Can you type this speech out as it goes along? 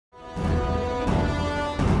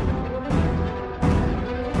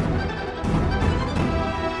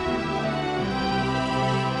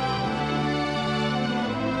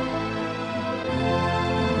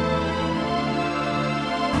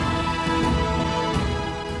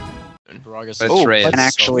Gragas But is it's red. And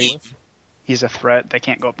actually, he's a threat. They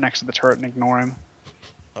can't go up next to the turret and ignore him.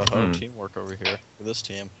 Teamwork over here with this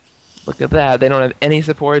team. Look at that. They don't have any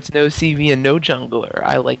supports, no CV, and no jungler.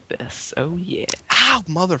 I like this. Oh, yeah. Ow,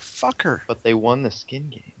 motherfucker! But they won the skin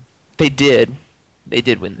game. They did. They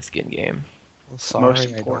did win the skin game. I'm The sorry, most I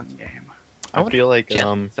don't. important game. I feel like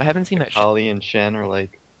I haven't seen that shit. Kali and Shen are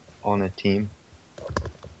like on a team.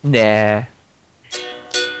 Nah.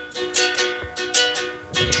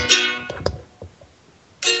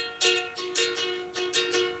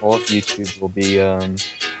 All of YouTube will be what's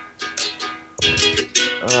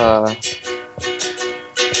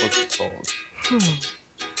it called?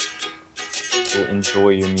 Will enjoy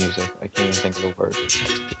your music. I can't even think of the word.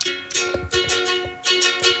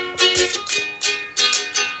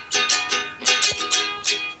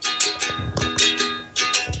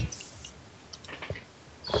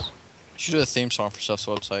 You should do a theme song for Steph's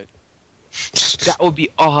website. That would be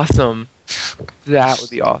awesome. That would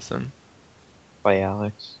be awesome. By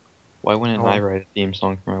Alex. Why wouldn't I write a theme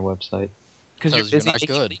song for my website? Because you're busy not making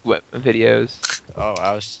good. videos. Oh,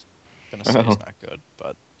 I was gonna say it's not good,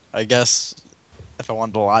 but I guess if I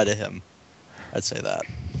wanted to lie to him, I'd say that.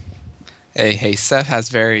 Hey, Seth has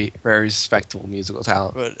very, very respectable musical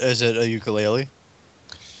talent. But is it a ukulele?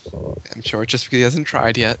 I'm sure just because he hasn't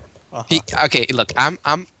tried yet. Uh-huh. Okay, look, I'm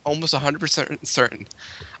almost 100% certain.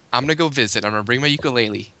 I'm gonna go visit. I'm gonna bring my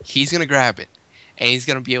ukulele. He's gonna grab it, and he's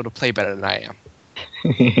gonna be able to play better than I am.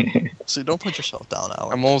 So don't put yourself down,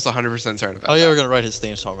 Alan. I'm almost 100% certain about Oh yeah, that. we're gonna write his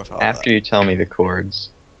theme song without After that. you tell me the chords.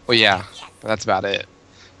 Well, yeah, but that's about it.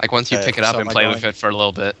 Like once you Okay, pick it up so and am I play going- with it for a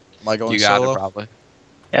little bit, Am I going you got solo? it probably.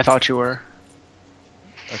 Yeah, I thought you were.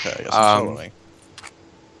 Okay, I guess I'm soloing.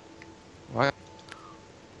 What?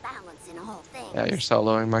 Balancing all things. Yeah, you're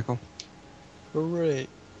soloing, Michael. Hooray.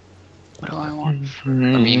 What do I want? I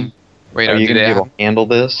mean, wait, are you do gonna they be able have? to handle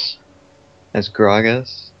this as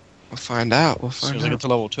Gragas? We'll find out. We'll As soon find as I get out. to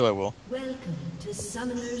level 2, I will. Welcome to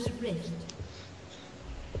Summoner's Rift.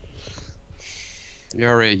 You're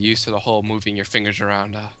already used to the whole moving your fingers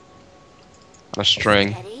around on a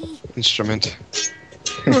string Steady. instrument.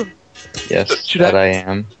 Yes, Should that I- I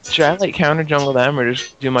am. Should I like counter jungle them or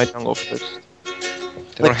just do my jungle first?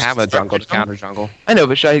 They don't have a jungle to counter jungle. I know,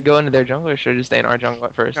 but should I go into their jungle or should I just stay in our jungle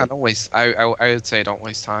at first? Yeah, don't waste. I would say don't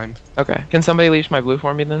waste time. Okay. Can somebody leash my blue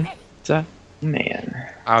for me then? Seth? Man.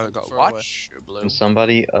 I would go Throw watch your blue. Can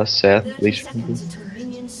somebody, Seth, 30 leash seconds until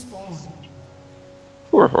minions spawn.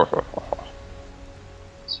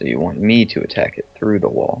 So you want me to attack it through the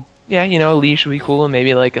wall? Yeah, you know, a leash would be cool, and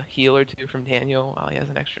maybe like a heal or two from Daniel while he has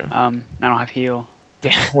an extra. I don't have heal.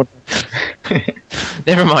 Damn.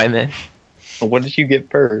 Never mind then. What did you get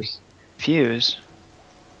first? Fuse.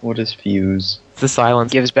 What is fuse? It's the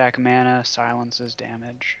silence. Gives back mana, silences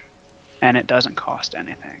damage, and it doesn't cost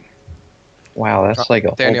anything. Wow, that's like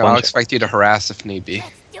a Daniel, whole I'll bunch expect you to harass if need be.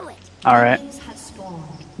 Let's do it. Alright. Minions have spawned.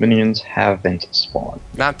 of minions haven't spawned.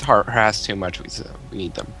 Not to harass too much. We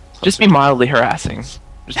need them. Just be mildly harassing.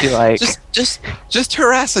 Just be like, just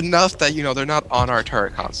harass enough that you know they're not on our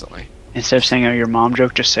turret constantly. Instead of saying your mom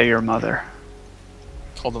joke, just say your mother.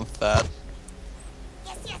 Call them fat.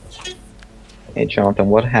 Yes, yes, yes. Hey, Jonathan,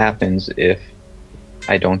 what happens if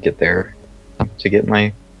I don't get there to get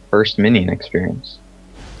my first minion experience?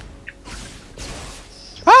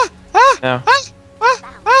 no.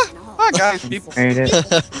 Balancing all Ah, guys, people. There it is.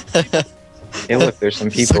 Hey, look, there's some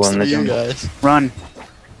people Sucks in for the you jungle. guys. Run.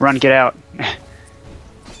 Run, get out.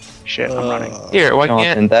 Shit, I'm running. Here, why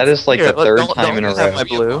Jonathan, can't? that is like Here, the third don't time in a just have row. my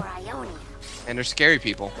blue. for Ionia. And they're scary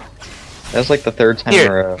people. That's like the third time in a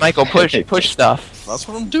Here, row. Michael, push stuff. That's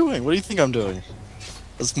what I'm doing. What do you think I'm doing?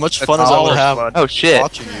 As much That's fun as I all would our have blood. Oh shit!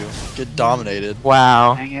 watching you get dominated.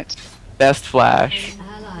 Wow, Dang it. best flash. An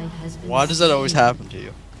ally has been Why does that always slain. happen to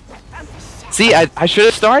you? See, I should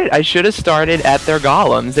have started. I should have started at their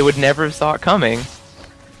golems. They would never have saw it coming.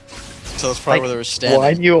 So that's probably Like, where they were standing.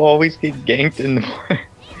 Why do you always get ganked in the...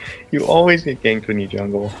 You always get ganked when you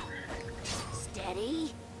jungle.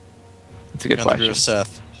 Steady. It's a good I agree question. with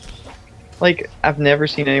Seth. Like, I've never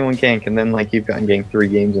seen anyone gank, and then, like, you've gotten ganked 3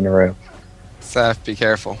 games in a row. Seth, be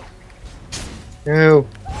careful. No.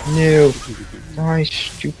 No. Die,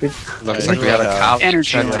 stupid. Looks Yeah, like we have a yeah. college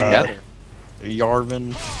Energy trend drink. together.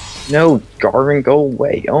 Yarvin. No, Garvin, go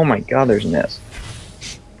away. Oh my god, there's an S.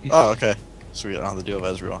 Oh, okay. So we don't have to deal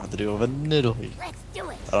with Ezreal. We don't have to deal with Nidalee. Let's do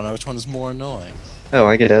it. I don't know which one is more annoying. Oh,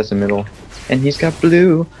 I get S in middle. And he's got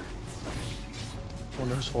blue. I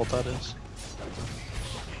wonder whose fault that is.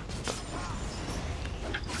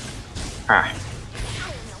 Ah,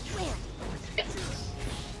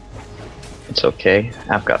 it's okay.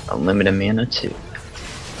 I've got unlimited mana too.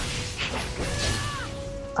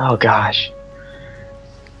 Oh gosh.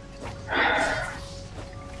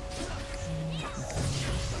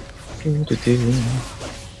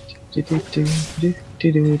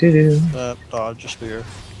 Dodge your spear.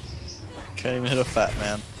 Can't even hit a fat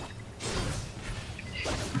man.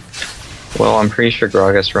 Well, I'm pretty sure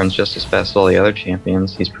Gragas runs just as fast as all the other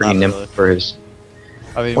champions. He's pretty Not nimble really. for his.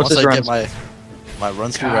 I mean, What's once his I get run my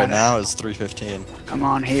run speed God. right now is 315. Come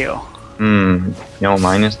on, heal. No,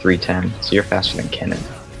 mine is 310, so you're faster than Kennen.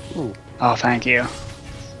 Ooh, Oh, thank you.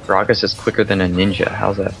 Gragas is quicker than a ninja.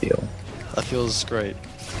 How's that feel? that feels great.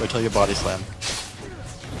 Wait till you body slam.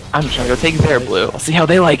 I'm just gonna go take their blue. I'll see how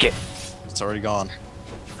they like it. It's already gone.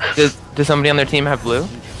 Does somebody on their team have blue?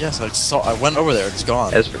 Yes, I saw. I went over there. It's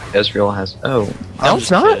gone. Ezreal has. Oh, No, I'm it's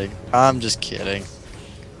just not. Kidding. I'm just kidding.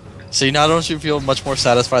 See, now don't you feel much more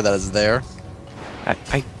satisfied that it's there?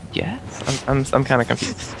 I guess. I'm kind of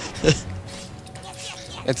confused.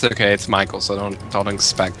 It's okay. It's Michael, so don't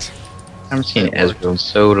expect. I haven't seen It worked. Ezreal in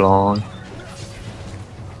so long.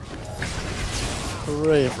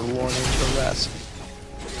 Hooray for warning to rest.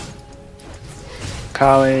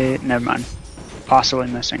 Kali, never mind. Possibly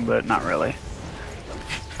missing, but not really.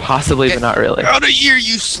 Possibly, but not really. Out of here,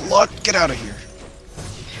 you slut! Get out of here.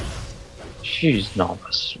 She's not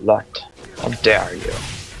a slut. How dare you?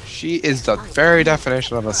 She is the very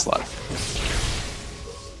definition of a slut.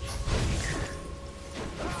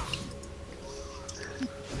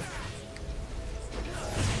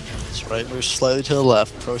 That's right. Move slightly to the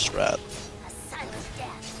left. Pro strat. A silent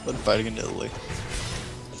death. When fighting in Italy.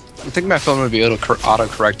 I think my phone would be able to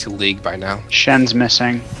auto-correct to League by now. Shen's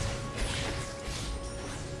missing.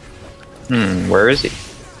 Where is he?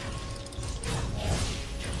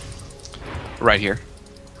 Right here.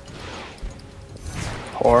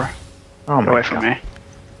 Poor. Oh Get my away god. from me.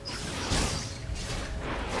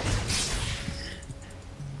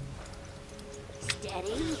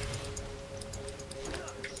 Steady.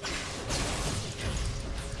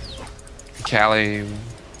 Callie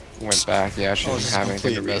went back. Yeah, she Oh, doesn't it's have a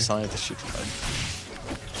anything complete to mess. be. I don't have to shoot from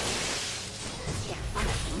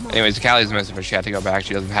Anyways, Callie's missing, but she had to go back.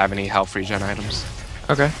 She doesn't have any health regen items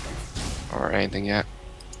Okay. or anything yet.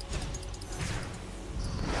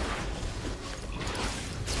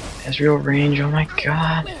 Ezreal range, oh my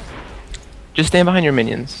god. Just stand behind your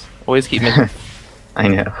minions. Always keep minions. I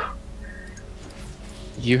know.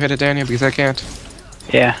 You hit it, Daniel, because I can't.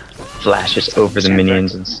 Yeah. Flashes over the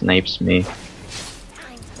minions and snipes me.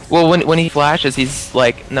 Well, when he flashes, he's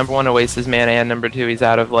like number one, wastes his mana, and number two, he's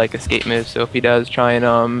out of like escape moves. So if he does try and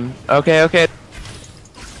okay.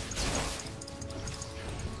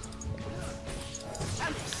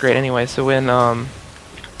 Great. Anyway, so when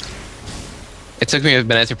It took me a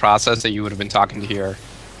minute to process that you would have been talking to your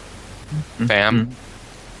fam.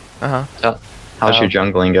 How's your Oh.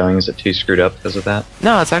 jungling going? Is it too screwed up because of that?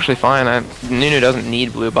 No, it's actually fine. Nunu doesn't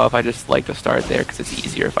need blue buff. I just like to start there because it's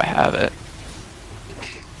easier if I have it.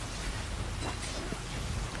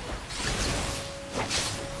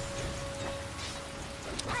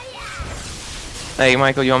 Hey,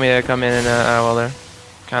 Michael, you want me to come in and well, they're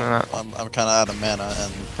kind of not. I'm kind of out of mana,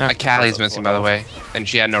 and Callie's missing, by the way, and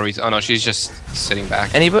she had no reason. Oh no, she's just sitting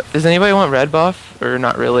back. Does anybody want red buff or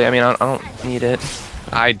not really? I mean, I don't need it.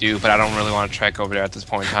 I do, but I don't really want to trek over there at this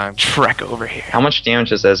point in time. Trek over here. How much damage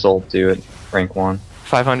does Ezreal do at rank 1?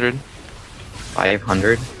 500.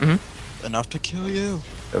 500? enough to kill you.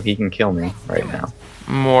 So he can kill me right now.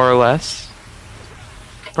 More or less.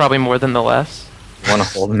 Probably more than the less. Wanna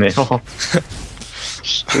hold middle?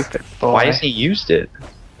 Stupid boy. Why has he used it?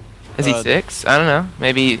 Is he Uh, 6? I don't know.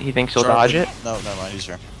 Maybe he thinks he'll dodge it. No, never mind. He's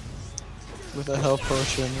here. With a health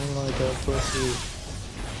potion, you're like a pussy.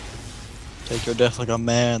 Take your death like a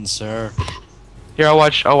man, sir. Here, I'll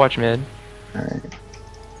watch mid. Alright.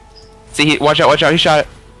 See, watch out, he shot it.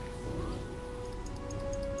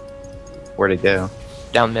 Where'd it go?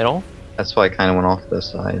 Down middle. That's why I kinda went off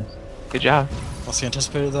this side. Good job. Once he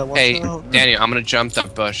anticipated that, watch Hey, out. Daniel, I'm gonna jump the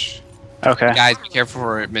bush. Okay. Guys, be careful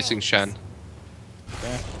for missing Shen.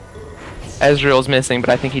 Ezreal's missing, but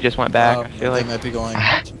I think he just went back. I feel they like. might be going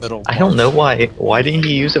to middle. I don't know why. Why didn't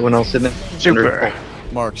he use it when I was sitting Super.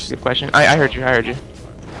 Marks. Good question. I heard you.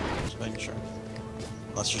 Just making sure.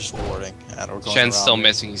 Unless you're just warding. And we're going Shen's around still it.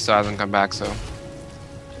 missing. He still hasn't come back, so.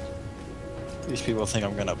 These people think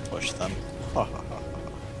I'm gonna push them. Ha ha ha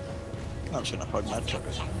ha. I'm just gonna hug my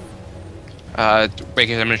turret.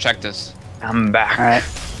 Wait, I'm gonna check this. I'm back. Alright.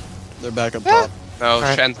 They're back up top. No,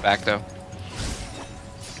 Alright. Shen's back though.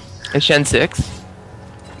 Is Shen 6?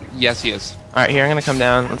 Yes, he is. Alright, here, I'm gonna come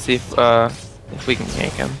down. Let's see if we can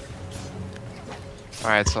gank him.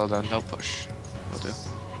 Alright, so then they'll push. We'll do.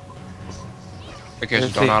 Okay,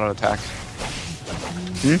 Let's so don't see. auto attack.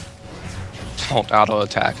 Don't auto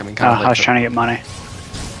attack. I mean, Oh, kind of I was trying to get money.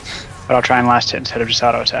 But I'll try and last hit instead of just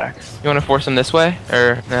auto attack. You want to force him this way,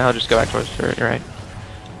 or no? I'll just go back towards turret. You're right.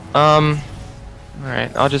 All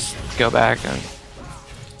right. I'll just go back and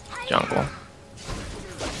jungle.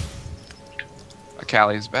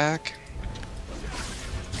 Akali's back.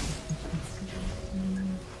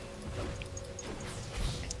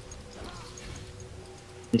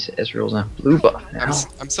 He said Ezreal's on blue buff now.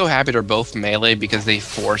 I'm so happy they're both melee because they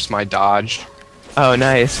force my dodge, Oh,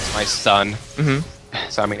 nice. my stun. Mhm.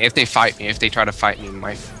 So I mean, if they fight me, if they try to fight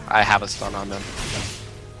me, I have a stun on them.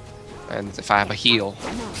 And if I have a heal,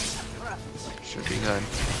 should be good.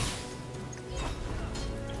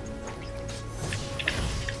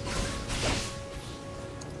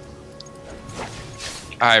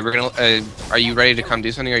 Alright, we're gonna. Are you ready to come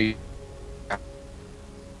do something? Or are you?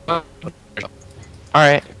 All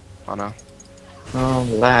right. Oh no. Oh,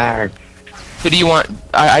 lag. Who do you want?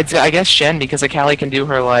 I guess Shen, because Akali can do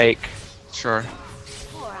her like. Sure.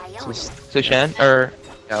 So Shen or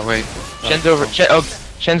Yeah. Wait. Shen's over.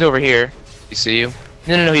 Shen's over here. You see you?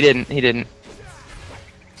 No, he didn't. He didn't.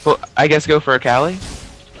 Well, I guess go for Akali.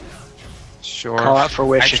 Sure. Call out for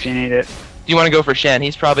Wish Actually- if you need it. Do you want to go for Shen?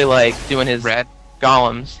 He's probably like doing his Red.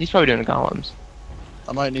 golems. He's probably doing the golems.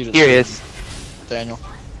 I might need it. Here he is. Daniel.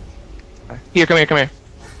 Here, come here.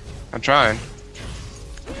 I'm trying.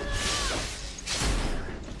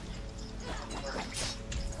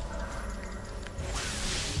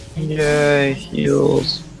 Yay,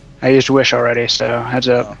 heals. I used Wish already, so heads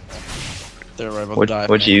up. They're right about to die.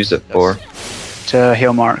 What'd you use it for? To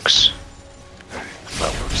heal marks.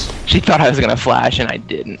 She thought I was gonna flash and I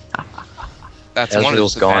didn't. That's one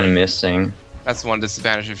Ezreal's gone disadvantage. missing. That's one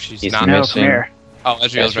disadvantage if she's He's not. No, missing. come here. Oh,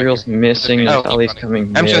 Ezreal's right Ezreal's here. missing. Oh. Akali's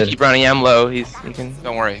coming I'm just gonna mid. keep running. I'm low. You can.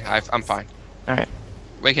 Don't worry, I'm fine. Alright.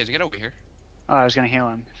 Wait, kid, get over here. Oh, I was gonna heal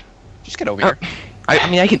him. Just get over here. I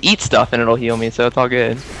mean, I can eat stuff and it'll heal me, so it's all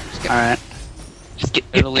good. Alright. Just get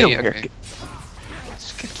Italy, over here. okay.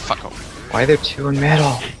 Just get the fuck over. Why are there two in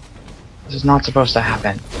middle? This is not supposed to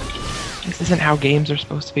happen. This isn't how games are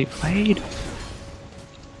supposed to be played.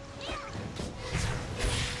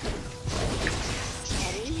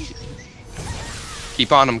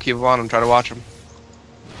 Keep on him, try to watch him.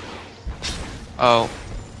 Oh,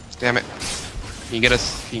 damn it. Can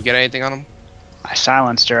you get anything on him? I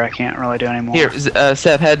silenced her. I can't really do any more. Here,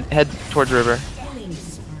 Seth, head towards river.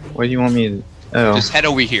 What do you want me to... Oh. Just head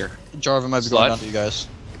over here. Jarvan might be Slut. going down to you guys.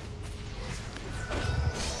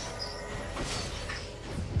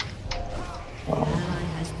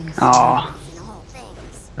 Aw.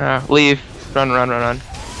 Leave. Run.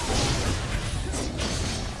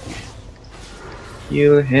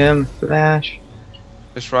 You, him, Flash.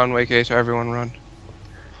 Just run, wake so everyone run.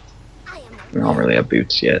 We don't really have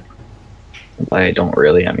boots yet. By I don't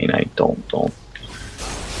really, I mean I don't.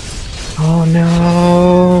 Oh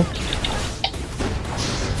no!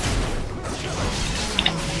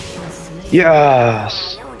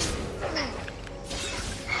 Yes!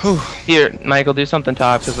 Whew. Here, Michael, do something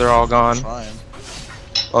top because they're all gone. Trying.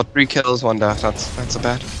 Well, 3 kills, 1 death. That's a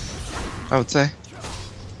bad. I would say.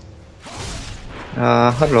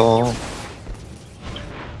 Hello.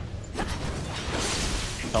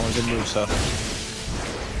 Tell me good move, Seth.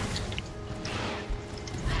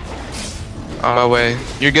 On my way.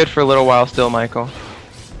 You're good for a little while still, Michael.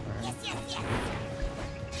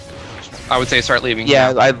 I would say start leaving.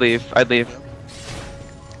 Yeah, now. I'd leave.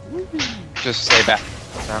 Just stay back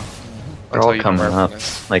now. They're Until all you know coming where up. everyone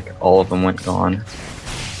is. Like all of them went gone.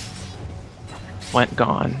 Went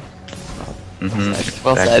gone. Mm-hmm.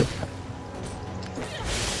 Well said.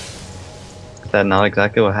 Is that not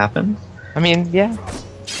exactly what happened? I mean, yeah.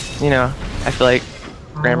 You know, I feel like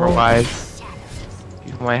grammar-wise,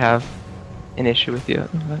 people might have an issue with you.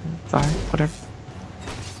 But it's alright, whatever.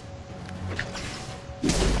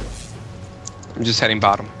 I'm just heading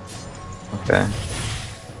bottom. Okay.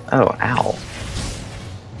 Oh, ow.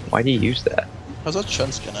 Why do you use that? How's that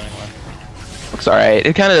Shen skin anyway? Looks alright.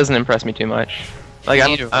 It kind of doesn't impress me too much. Like, I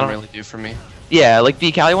Neither don't, of I them don't really do for me. Yeah, like the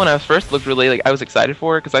Akali one I first looked really, like, I was excited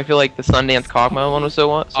for because I feel like the Sundance Kog'Maw one was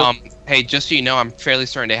so Hey, just so you know, I'm fairly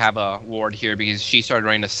certain they have a ward here because she started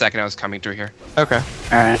running the second I was coming through here. okay.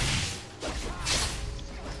 Alright.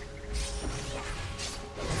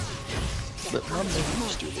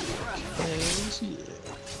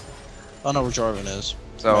 I don't know where Jarvan is.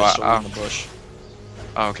 So, Right, still in the bush.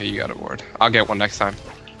 oh, okay, you got a ward. I'll get one next time.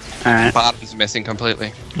 Alright. Bottom's missing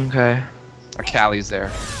completely. Okay. Akali's there.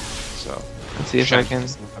 So, Let's see if I can,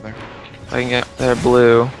 Shen's there. get their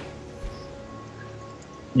blue.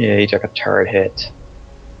 Yeah, he took a turret hit.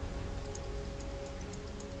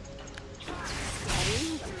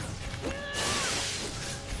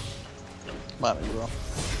 Might be wrong.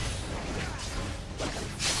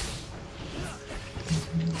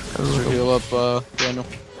 Just heal up, Daniel.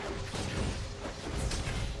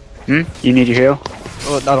 You need your heal?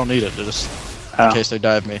 Oh, I don't need it, just in Oh. case they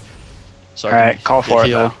dive me. So I Alright, can call get for it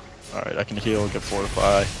heal. though. Alright, I can heal, get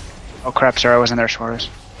fortify. Oh crap, sorry, I wasn't there, Suarez.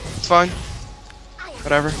 It's fine.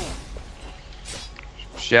 Whatever.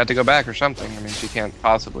 She had to go back or something. I mean, she can't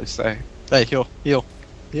possibly stay. Hey, heal, heal.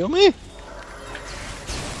 Heal me!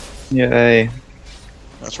 Yay.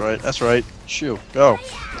 That's right, that's right. Shoo, go.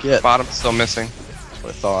 Get. Bottom's still missing. That's what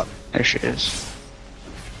I thought. There she is.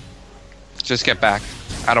 Just get back.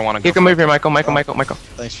 I don't want to go. You can move here, Michael. Michael.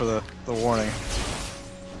 Thanks for the warning.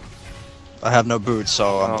 I have no boots,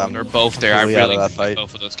 so I'm They're both there. I completely out really of that need fight.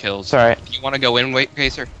 both of those kills. It's alright. You want to go in, wait,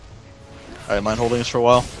 Kaser? Alright, mind holding this for a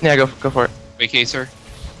while? Yeah, go for it. Wait, Kaser.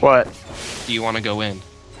 What? Do you want to go in?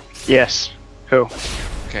 Yes. Who?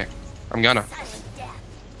 Okay, I'm gonna.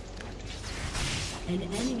 An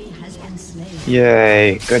enemy has been slain.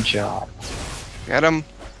 Yay. Good job. Get him.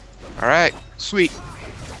 All right, sweet.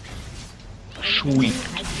 Sweet.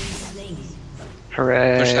 Has been slain.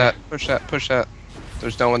 Hooray. Push that. Push that. Push that.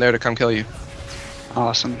 There's no one there to come kill you.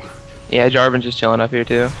 Awesome. Yeah, Jarvan's just chilling up here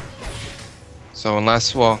too. So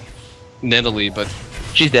unless, well, Nidalee, but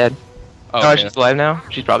She's dead. oh, Oh, yeah, she's alive now?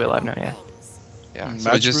 She's probably alive now, yeah. yeah. So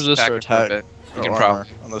Magic just resist or her for a attack bit. You or can armor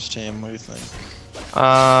probably. on this team, what do you think?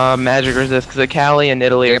 Magic resist, because Callie and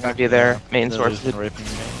Nidalee are going to be their main Nidalee sources. been raping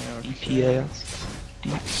me. EPAs.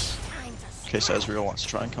 In case Ezreal wants to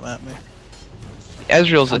try and come at me.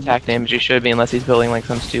 Ezreal's attack damage he should be unless he's building like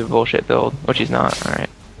some stupid bullshit build, which he's not, alright.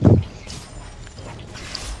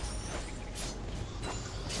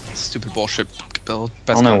 Stupid bullshit build. I Best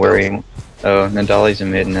don't know build. where he... Oh, Nadali's a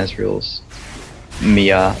mid and Ezreal's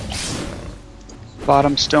Mia.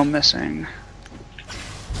 Bottom's still missing.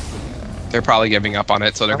 They're probably giving up on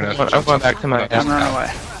it, so they're gonna. I'm going back to my I'm running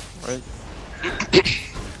away. Right?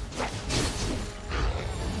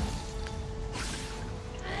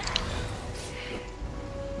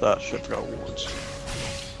 That shit got wards.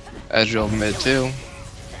 Ezreal mid too.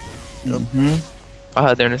 Mm-hmm. I'll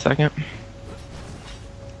head there in a second.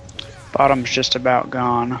 Bottom's just about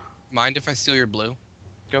gone. Mind if I steal your blue?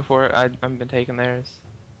 Go for it, I've been taking theirs.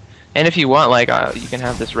 And if you want, like, you can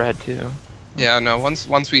have this red too. Yeah, no.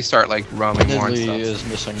 Once we start like roaming more and Nidalee stuff, is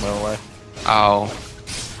missing melee. I'll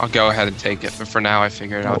go ahead and take it. But for now, I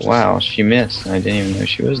figured I'll Oh, just. wow, she missed. I didn't even know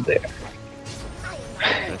she was there.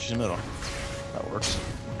 Yeah, she's middle. That works.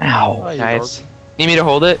 Ow. Oh, you Nice. dork. Need me to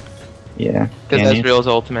hold it? Yeah. Because Can you? Ezreal's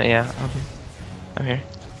ultimate, yeah. I'm here.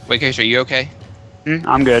 Wait, Keisha, are you okay?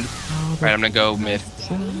 I'm good. Right, I'm gonna go mid.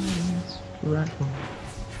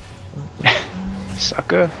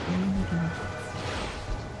 Sucker.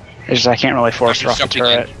 It's just I can't really force I'm her off just the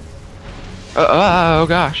jumping in. turret. Oh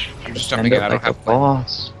gosh. I'm just End jumping in. up I don't like a have plan.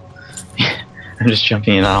 boss. I'm just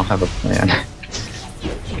jumping in. I don't have a plan.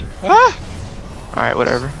 Alright,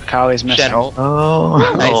 whatever. Kylie's missing. Shen ult. Oh.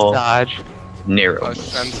 Nice dodge. Narrow. Oh,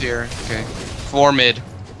 Shen's here. Okay. 4 mid.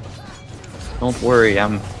 Don't worry,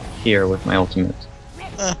 I'm here with my ultimate.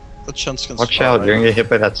 The chunks can Watch spot out, right you're gonna get hit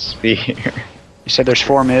by that spear. You said there's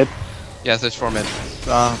 4 mid. Yes, there's 4 mid.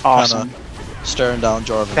 Awesome. Kinda staring down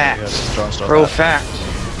Jarvan. Facts. Jarvan Bro, fact.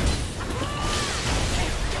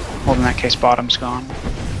 Well, in that case, bottom's gone.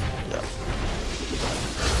 Yeah.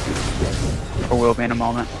 Or will be in a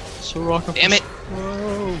moment. So rock Damn it.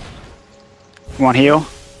 Whoa. You want heal?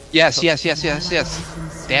 Yes.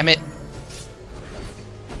 Damn it.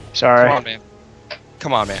 Sorry. Come on, man.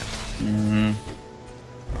 Come on, man. Mm,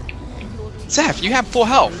 Zeph, you have full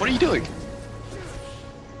health. What are you doing?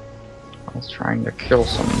 I was trying to kill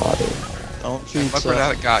somebody. Don't feed Look where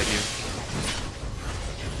Seth. that got you.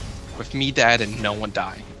 With me dead and no one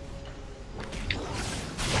dying.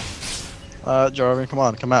 Jarvan, come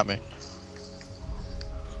on, come at me.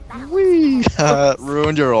 Whee!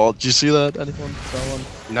 Ruined your ult. Did you see that? Anyone? That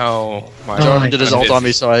one? No. My Jarvan did his I'm ult on busy.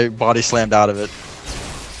 me, so I body slammed out of it.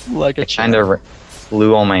 Like a I kind of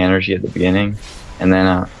blew all my energy at the beginning, and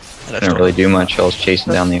then didn't really do much. I was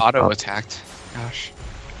chasing down the Auto attacked. Gosh.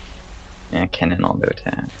 Yeah, cannon auto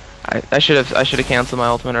attack. I should have canceled my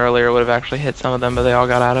ultimate earlier. Would have actually hit some of them, but they all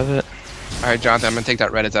got out of it. Alright, Jonathan, I'm gonna take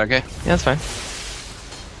that red. Is that okay? Yeah, that's fine.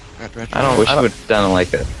 Red. I don't- I wish I would have done it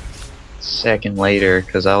like a second later,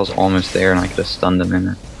 because I was almost there and I could have stunned him in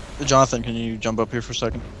it. Jonathan, can you jump up here for a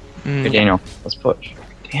second? Hey, Mm. Daniel, let's push.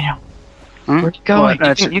 Daniel, Hmm? where'd you go?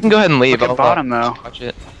 What? You can go ahead and leave. Look at bottom, though. Watch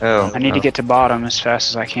it. Oh, I need to get to bottom as fast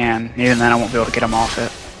as I can. Even then, I won't be able to get him off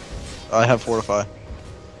it. I have fortify.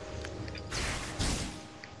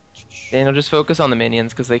 Daniel, just focus on the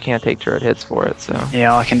minions because they can't take turret hits for it. So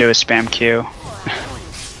Yeah, all I can do is spam Q.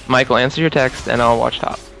 Michael, answer your text, and I'll watch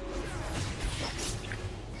top.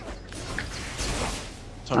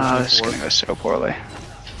 Oh, this is gonna go so poorly.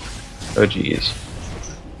 Oh jeez.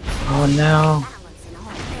 Oh no.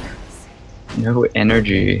 No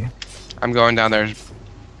energy. I'm going down there.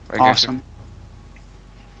 Awesome.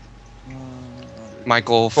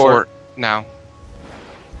 Michael, Fort. Fort now.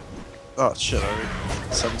 Oh shit! Already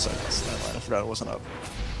 7 seconds. Never mind. I forgot it wasn't up.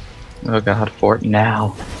 Oh god, fort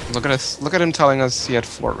now. Look at us. Look at him telling us he had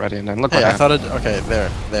Fort ready, and then look Hey, what I happened. thought it. Okay,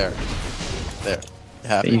 there. You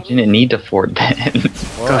happy? You didn't need to fort then.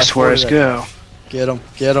 Well, Go I Suarez, forwarded it. go. Get him!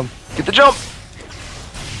 Get him! Get the jump!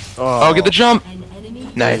 Oh, get the jump! An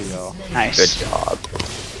enemy There you Nice. go. Nice. Good job.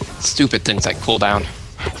 Stupid things like cooldown.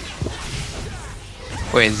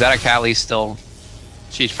 Wait, is that a Callie still?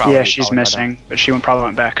 She's probably. Yeah, she's probably by missing, but she probably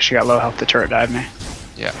went back 'cause she got low health. The turret dived me. now.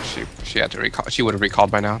 Yeah, she had to recall. She would have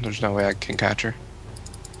recalled by now. There's no way I can catch her.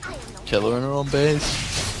 Kill her in her own base.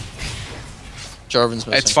 Jarvan's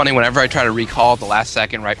missing. It's funny whenever I try to recall the last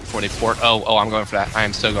second right before they port. Oh, I'm going for that. I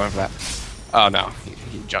am still going for that. Oh no,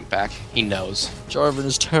 he jumped back. He knows. Jarvan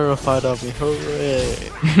is terrified of me. Hooray!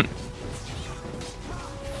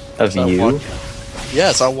 Of I you? want-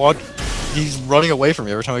 Yes, I want. He's running away from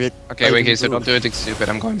me every time I get. Okay, like, wait, okay, so moved. don't do anything stupid.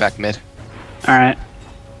 I'm going back mid. Alright.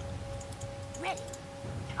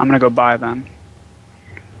 I'm gonna go buy then.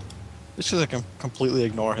 Just because I can completely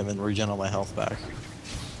ignore him and regen all my health back.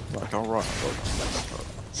 Like, I'll run.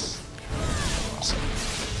 Awesome.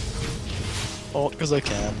 Oh, because I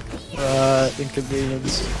can.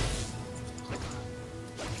 Inconvenience.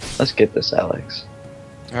 Let's get this, Alex.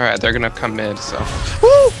 Alright, they're gonna come mid, so.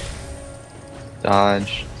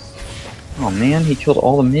 Dodge. Oh man, he killed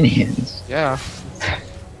all the minions. Yeah.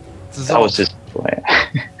 That was his plan.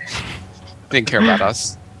 Didn't care about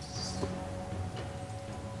us.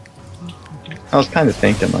 I was kind of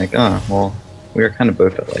thinking like, well, we were kind of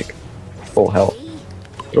both at like full health.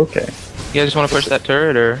 But okay. You guys just want to push that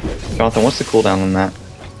turret, or Jonathan, what's the cooldown on that?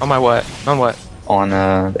 on my what? On what? On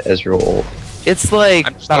the Ezreal ult. It's like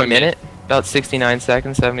I'm just about a going mid. minute, about 69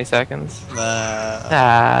 seconds, 70 seconds.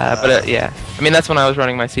 Nah. But yeah. I mean, that's when I was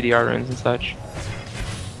running my CDR runes and such.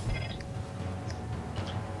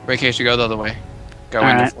 Wait, Case, you go the other way. Go in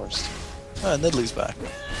Alright. the forest. Nidlee's back.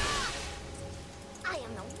 I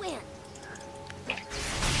am the wind.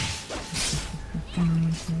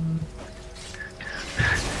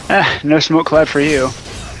 No smoke cloud for you.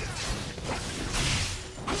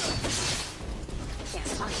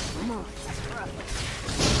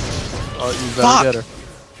 Oh, you better Fuck! get her.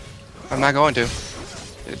 I'm not going to.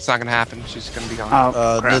 It's not gonna happen. She's gonna be gone.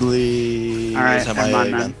 Oh, crap. Nidalee Alright, is never MIA mind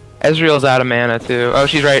again. then. Ezreal's out of mana too. Oh,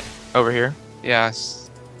 she's right over here. Yes.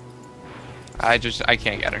 I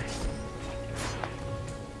can't get her.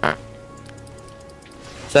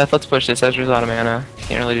 Seth, let's push this. Ezreal's out of mana.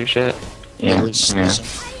 Can't really do shit. Yeah, Nidalee's yeah. missing.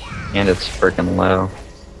 And it's freaking low.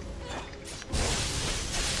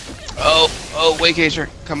 Oh, wait, Caser.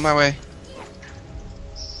 Come my way.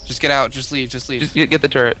 Just get out. Just leave. Just leave. Just get the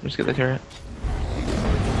turret. Just get the turret.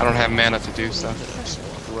 I don't have mana to do stuff.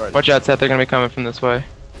 Right. Watch out, Seth. They're gonna be coming from this way.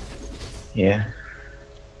 Yeah.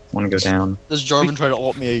 Want to go down? This Jarvan tried to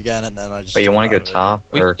ult me again, and then I just. But you want to got go out of it.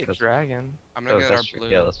 top? We Or can get dragon. I'm gonna oh, get our that's true. blue.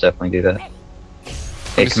 Yeah, let's definitely do that. Hey, I'm come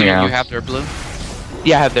here, assuming you Alex. have their blue.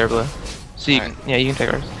 Yeah, I have their blue. So you, Alright. yeah, you can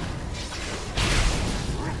take ours.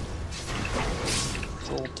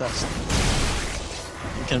 Full test.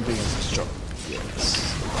 You can be against this Jarvan. Yes.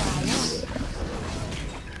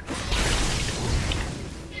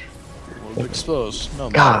 We'll be exposed. No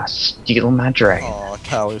God, matter. steal my dragon. Aw,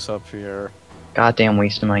 Callie's up here. Goddamn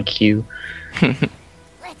wasting my Q. Let's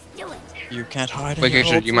do it. You can't hide in Wait, your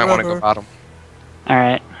Caser, ult you might want to go forever. bottom.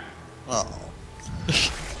 Alright. Oh.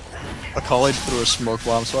 Akali threw a smoke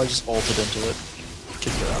bomb, so I just ulted into it.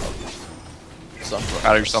 Kicked her out. So I'm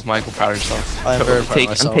Proud of yourself, Michael. Proud of yourself. I am very proud of I'm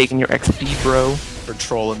myself taking your XP, bro. for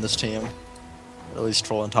trolling this team. Or at least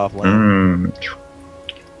trolling top lane.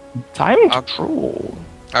 Time I'll- to troll.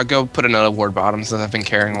 I'll go put another ward bottom since I've been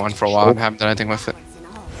carrying one for a while and haven't done anything with it.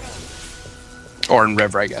 Or in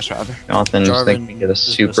river, I guess, rather. Jonathan just think Jarvan we get a is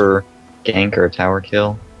super gank or a tower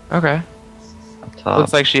kill Okay. up top.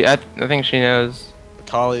 Looks like she. I think she knows.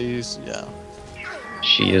 Akali's, yeah.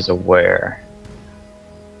 She is aware.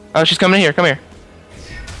 Oh, she's coming here. Come here.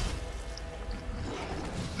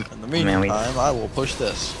 In the Man, meantime, I will push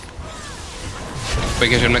this. Wait,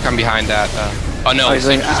 Caser, I'm gonna come behind that. Oh no, Oh, he's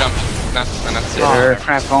she's like, jumping. Not it. Oh,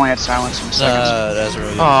 crap, I've only had silence in seconds. That's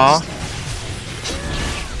really Aw.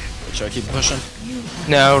 Should I keep pushing?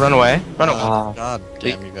 No, run away. Run away. Oh, God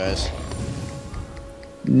damn you guys.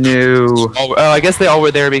 no. Oh, I guess they all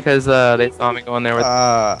were there because they saw me go in there with.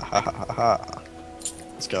 Ha ha ha ha.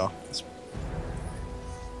 Let's go.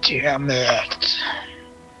 Damn it.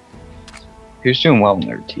 Who's doing well on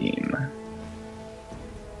their team?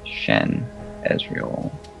 Shen,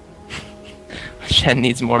 Ezreal. Shen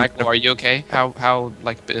needs more. Michael, are you okay? How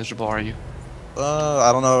like miserable are you?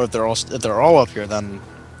 I don't know if they're all up here. Then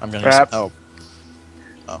I'm gonna need some Crap. help.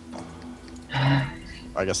 Oh.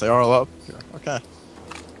 I guess they are all up here. Okay.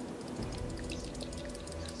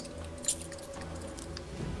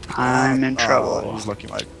 I'm in Oh, trouble. he's lucky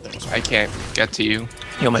my thing was I can't get to you.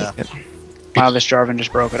 He'll make Yeah. it. Wow, this Jarvan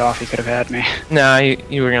just broke it off. He could have had me. Nah,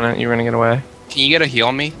 you were gonna get away. Can you get a heal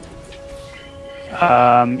on me?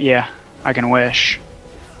 Yeah, I can wish.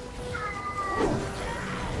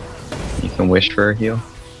 You can wish for a heal.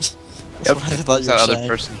 That's what I thought Is you were that other saying.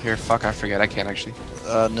 person here? Fuck, I forget. I can't actually.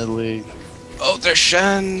 Nidalee. Oh, there's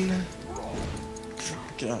Shen.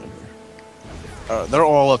 Get out of here. They're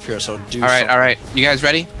all up here, so do. All right, something. all right. You guys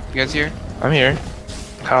ready? You guys here? I'm here.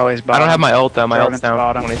 Kali's I bottom. don't have my ult though. My Jarvan's ult's down.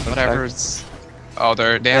 bottom. 20 some Whatever. seconds. It's... Oh, they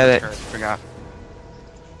Yeah, have they- a turret. Forgot.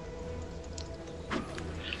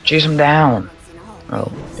 Chase him down.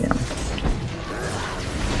 Oh, damn.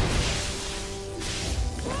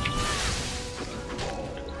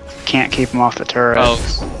 Can't keep him off the turret.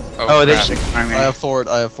 Oh, they crap. should- I mean, I have forward.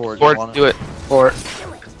 I have forward. Or You want do it. or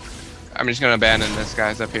I'm just gonna abandon this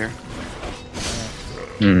guy's up here.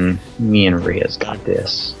 Me and Rhea's got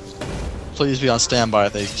this. Please be on standby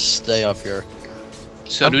if they stay up here.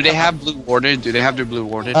 So do they have blue warded? Do they have their blue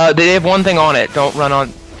warded? They have one thing on it. Don't run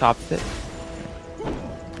on top of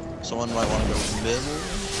it. Someone might want to go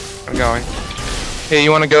middle. I'm going. Hey,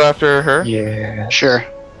 you want to go after her? Yeah. sure.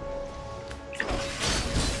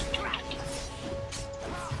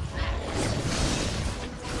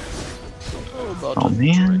 Oh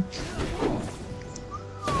man.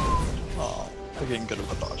 Oh, we're getting good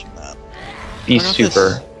at dodging that. He's Look at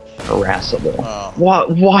super harassable. Oh,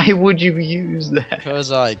 Why would you use that?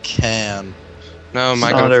 because I can. No,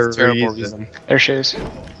 my Not god, a it's a terrible reason. reason. There she is.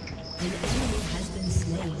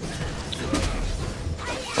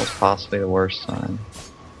 That's possibly the worst time.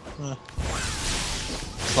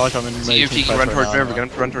 It's not like I'm in. See if he can run towards river.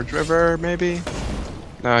 Gonna run towards river, maybe.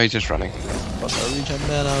 No, he's just running. Plus I reach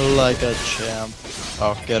him and I like a champ.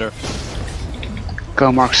 Oh, get her.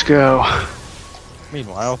 Go, Marks, go.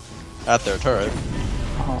 Meanwhile, at their turret.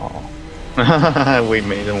 Oh. We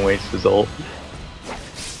made him waste his ult.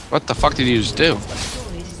 What the fuck did you just do?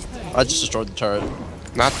 I just destroyed the turret.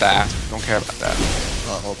 Not that. Don't care about that.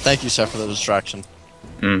 Oh, well, thank you, Seth, for the distraction.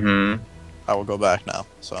 Mm-hmm. I will go back now.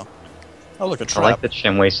 So. Oh, look, a I trap. like that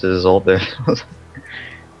Shen wasted his ult there.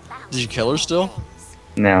 Did you kill her still?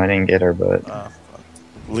 No, I didn't get her, but At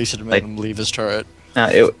least it made Like- him leave his turret.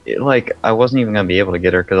 no, it like I wasn't even gonna be able to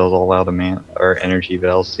get her because I was all out of energy. But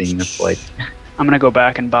I was seeing if like I'm gonna go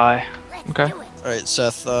back and buy. Okay. Alright,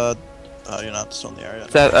 Seth, you're not still in the area.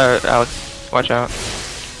 That, Alex, watch out.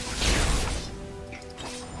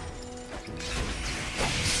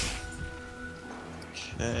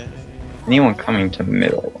 Okay. anyone coming to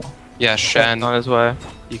middle. Yeah, Shen. On his way.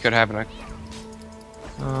 You could have an.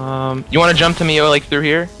 You want to jump to me like through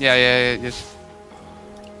here? Yeah. Just.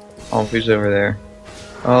 Oh, who's over there?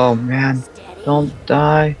 Oh man, don't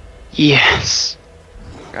die. Yes.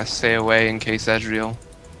 Gotta stay away in case Ezreal.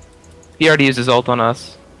 He already used his ult on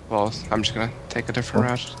us. Well, I'm just gonna take a different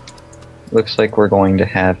route. Looks like we're going to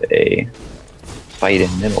have a fight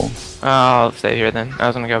in middle. I'll stay here then. I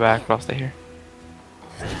was gonna go back, but I'll stay here.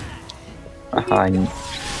 I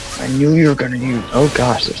knew you were gonna use. Oh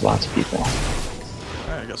gosh, there's lots of people.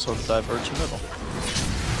 Alright, I guess I'll divert to middle.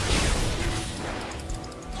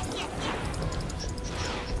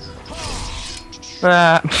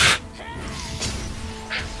 Ah.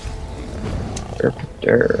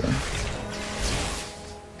 Durr.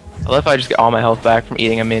 I love if I just get all my health back from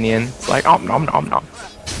eating a minion. It's like, nom nom nom nom.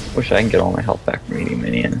 Wish I can get all my health back from eating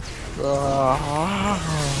minion. Alright,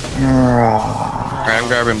 I'm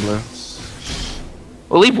grabbing blue.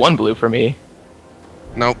 Well, leave one blue for me.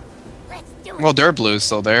 Nope. Let's do it. Well, their blue's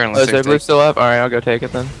still there Oh, unless is their they blue take. still up? Alright, I'll go take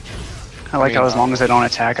it then. I like how as long as they don't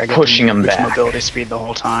attack, I get Pushing them boost back. mobility speed the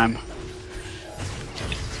whole time.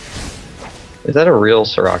 Is that a real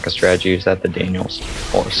Soraka strategy? Is that the Daniels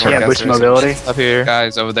or Yeah, Soraka? boost there's- mobility. Up here.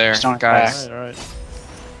 Guys over there. Just don't Guys. Alright.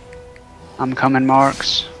 I'm coming,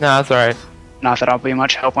 Marks. No, that's alright. Not that I'll be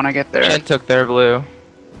much help when I get there. Shen took their blue.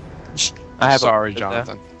 I have Sorry, a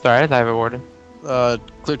Jonathan. Sorry, I have a warded.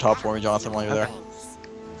 Clear top for me, Jonathan, while you're there.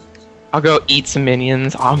 I'll go eat some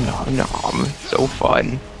minions. Om nom nom. So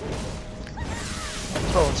fun.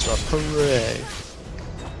 Throwing stuff, hooray.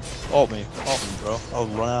 Ult me, bro. I'll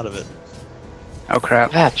run out of it. Oh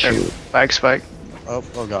crap. That shoot. Spike, spike.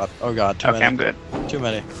 Oh god. Oh god. Too Okay, many. I'm good. Too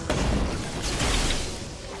many.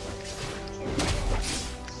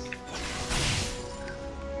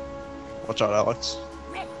 Watch out, Alex.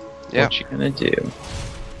 Yeah. What you gonna do?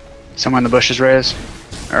 Someone in the bushes, raise,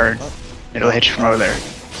 or Oh. it'll hit you from over there.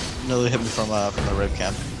 Nearly hit me from the rape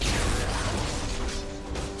camp.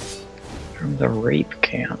 From the rape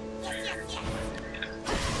camp.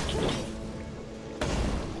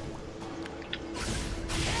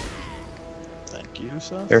 Thank you,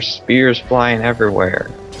 Seth. There's spears flying everywhere.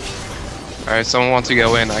 Alright, someone wants to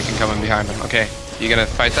go in, I can come in behind them. Okay. You gonna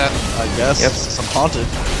fight that? I guess. Yep. Since I'm haunted.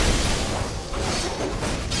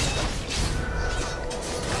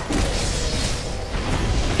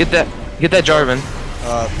 Get that Jarvan.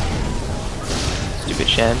 Stupid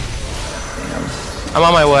Shen. I'm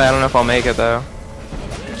on my way. I don't know if I'll make it though.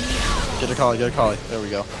 Get a collie, get a collie. There we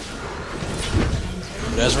go.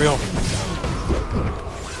 That's real.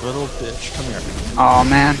 Little bitch, come here. Oh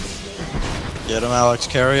man. Get him, Alex.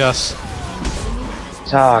 Carry us.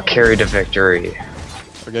 Ah, carry to victory.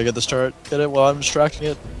 We're gonna get this turret. Get it while I'm distracting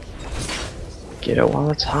it. Get it while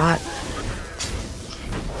it's hot.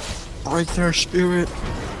 Break their spirit.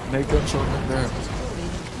 Make them something there.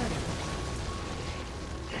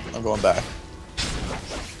 I'm going back.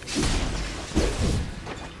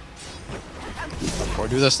 Before I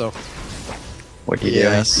do this though. What are you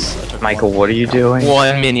Yes. I doing? took Michael, one. what are you doing?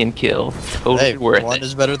 One minion kill. Totally Hey, worth one it.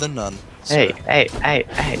 is better than none. Hey, sir.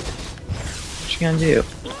 hey. What you gonna do?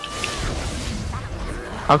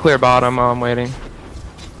 I'll clear bottom while I'm waiting.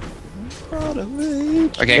 Okay,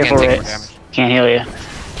 I can't Careful, take more Raze. damage. Can't heal you.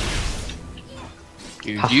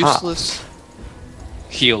 You Haha. useless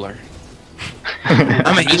healer.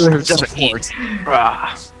 I'm a healer who doesn't Support.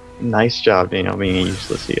 Ah, Nice job being a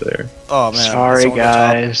useless healer. Oh man. Sorry, can someone go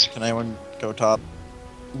top? guys. Can anyone go top?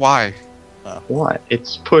 Why? What?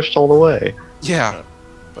 It's pushed all the way. Yeah.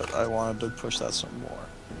 But I wanted to push that some more.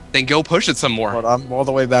 Then go push it some more. But I'm all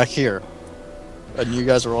the way back here. And you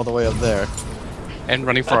guys are all the way up there. And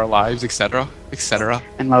running for our lives, etc. etc.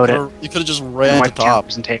 And load it. Or you could have just And ran to wipe top.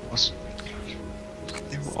 tables and tables.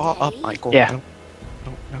 They were all up, Michael. Yeah. I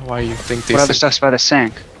don't know why you think they What other said- stuff's by the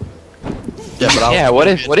sink? Yeah, but I Yeah,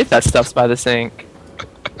 was what if that stuff's by the sink?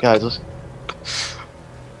 Guys, let's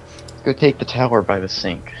go take the tower by the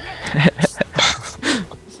sink.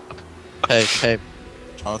 Hey,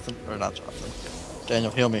 Jonathan, or not Jonathan.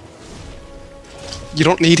 Daniel, heal me. You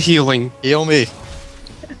don't need healing. Heal me.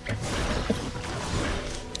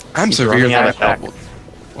 I'm He's severely running out of leveled.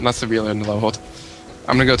 Well, not severely leveled.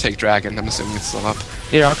 I'm gonna go take dragon. I'm assuming it's still up.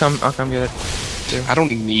 Yeah, I'll come get it. I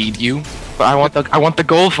don't need you. But I want the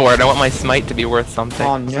gold for it. I want my smite to be worth something.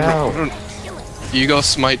 Oh no! You go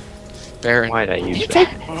smite Baron. Why'd I use You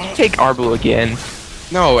that? take Arbu again.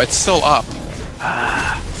 No, it's still up.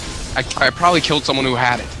 I probably killed someone who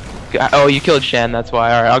had it. Oh, you killed Shen. That's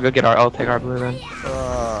why. All right, I'll take Arbu then.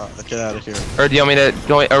 Get out of here. Or do you want me to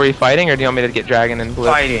go? Are we fighting, or do you want me to get dragon and blue?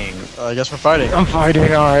 Fighting! I guess we're fighting. I'm fighting.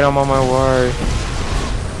 All right, I'm on my way.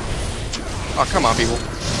 Oh, come on, people.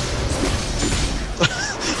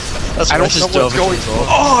 That's I don't racist know what's Delvin going control.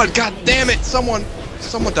 Oh, god damn it! Someone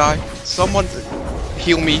die. Someone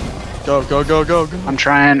heal me. Go. I'm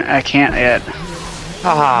trying. I can't yet.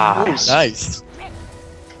 Ah! Nice.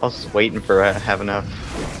 I was waiting for have enough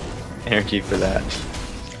energy for that.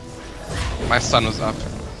 My sun was up.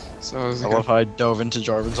 So I was I like, love how I dove into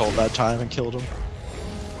Jarvan's ult that time and killed him.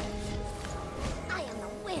 I am the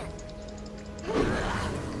wind.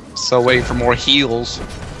 so waiting for more heals.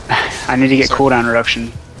 I need to get Sir. cooldown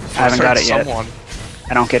reduction. I haven't got it yet. Someone.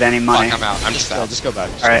 I don't get any money. Fuck, I'm out. I'm just out. Just go back.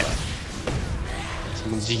 Just All go right. back.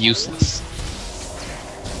 Someone's useless.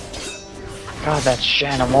 God, that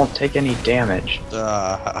Shanna won't take any damage.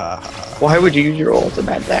 Because Why would you use your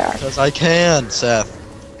ultimate there? I can, Seth.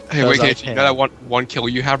 Hey, wait, Because I you can. know that one kill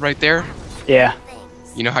you have right there? Yeah.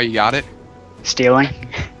 Things. You know how you got it? Stealing?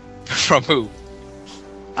 From who?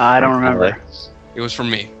 I don't remember. Alex. It was from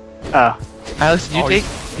me. Oh. Alex, did you Oh, take?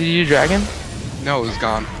 Did you do dragon? No, it was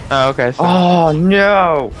gone. Oh, okay. So, Oh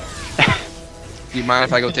no! Do you mind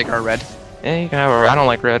if I go take our red? yeah, you can have a. I don't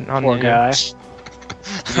like red. Poor guy. I You don't see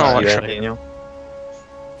like that, red. Daniel?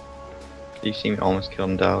 Do you see me almost kill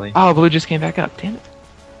him, Dolly? Oh, blue just came back up. Damn it.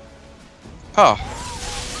 Oh,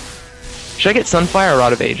 Should I get Sunfire or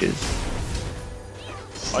Rod of Ages?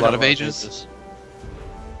 I Lot got of Ages?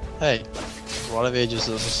 Hey, Rod of Ages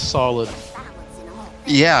is a solid. Balance in all.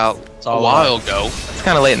 yeah, It's a all while ago. It's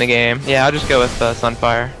kind of late in the game. Yeah, I'll just go with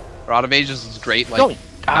Sunfire. Rod of Ages is great. Like, Don't.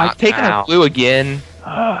 I'm not taking now. a blue again.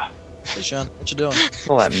 Hey, Sean, what you doing?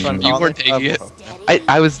 Let Fun me. You Conley? weren't taking it.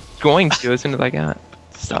 I was going to as soon as I got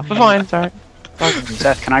stuff. But fine, it's alright.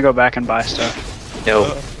 Seth, can I go back and buy stuff?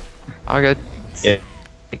 No. All good. Yeah.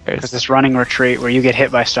 Because this running retreat where you get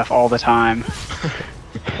hit by stuff all the time.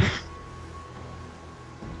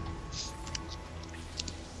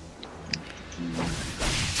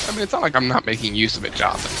 I mean, it's not like I'm not making use of it,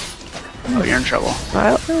 Jonathan. Oh, you're in trouble.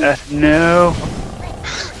 Well, No.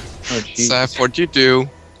 Oh, jeez. Seth, what'd you do?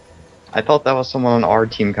 I thought that was someone on our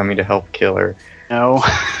team coming to help Killer. No.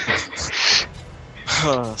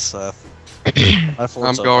 Seth.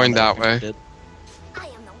 I'm going that way. I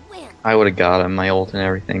am the wind. I would have got him, my ult and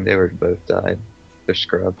everything. They would have both died. They're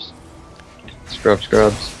scrubs. Scrubs.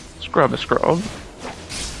 scrub a scrub.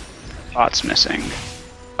 Bot's missing.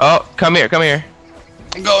 Oh, come here.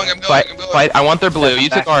 I'm going. Fight. I want their blue. You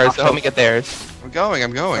took Back ours, off. so help me get theirs. I'm going.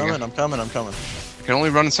 I'm coming. I can only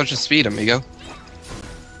run at such a speed, amigo.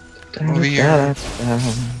 Over here.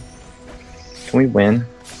 Can we win?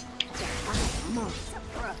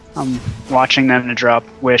 I'm watching them to drop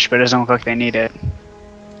Wish, but it doesn't look like they need it.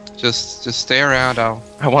 Just stay around. I'll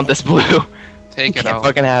I want this blue. take it. Can't I'll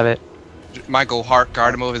fucking have it. Michael Hart,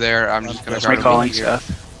 guard him over there. I'm just gonna Just guard him over Recalling here.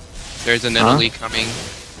 stuff. There's an Huh? enemy coming.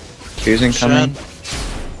 Who's incoming?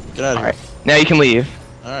 Get out of Alright. here. Now you can leave.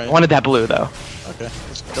 Alright. I wanted that blue though. Okay.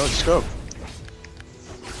 Let's go.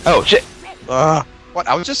 Oh shit. Ah. What?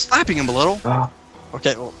 I was just slapping him a little. Oh,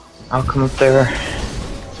 Okay. Well, I'll come up there.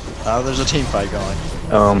 there's a team fight going.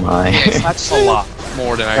 Oh my. That's a lot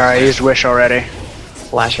more than I. Alright, I used Wish already.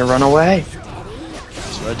 Flash and run away.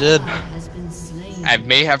 That's what I did. I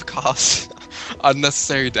may have caused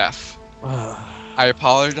unnecessary death. I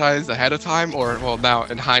apologize ahead of time, or well, now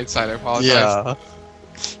in hindsight, I apologize. Yeah.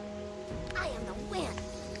 I am the wind.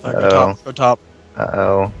 Go top. Go top.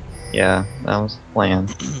 Uh-oh. Yeah, that was the plan.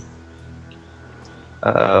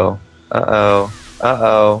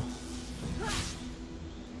 Uh-oh.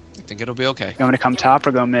 I think it'll be okay. You want me to come top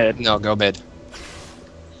or go mid? No, go mid.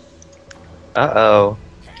 Uh-oh.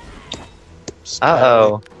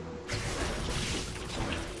 Uh-oh.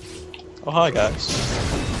 Oh, hi, guys.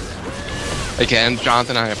 Again,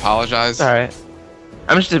 Jonathan, I apologize. Alright.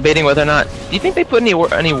 I'm just debating whether or not. Do you think they put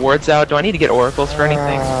any wards out? Do I need to get oracles for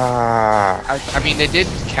anything? I mean, they did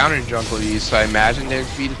counter jungle you, so I imagine they'd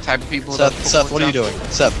be the type of people that. Seth, what are you doing?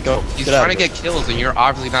 Seth, go. He's Get out trying of to here. get kills, and you're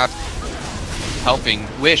obviously not helping.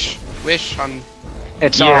 Wish on.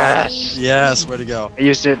 It's Yes. Yes, way to go. off. I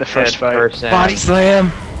used it the first fight. Body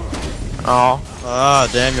slam. Oh. Ah,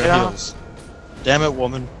 damn your Yeah. heels. Damn it,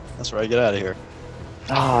 woman. That's right, get out of here.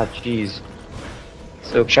 Ah, jeez.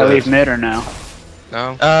 So Should I close. leave mid or no?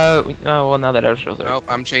 No. Oh, well, now that Astro's there. Nope.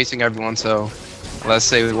 I'm chasing everyone, so let's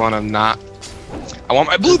say we want to not. I want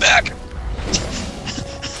my blue back.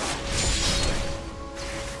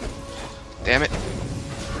 Damn it,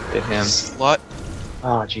 Hit him. slut.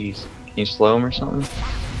 Oh, jeez. Can you slow him or something?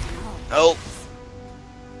 Oh,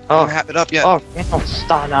 I Oh, don't have it up yet. oh, no,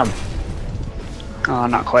 stun him. Oh,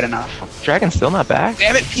 not quite enough. Dragon's still not back.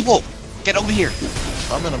 Damn it, people, get over here.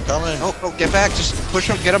 I'm coming. Oh, get back. Just push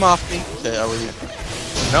him. Get him off me. Okay, how are you?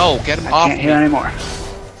 No, get him I off can't me. heal anymore.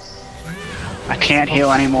 I can't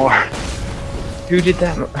heal anymore. Who did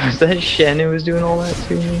that? Was that Shen who was doing all that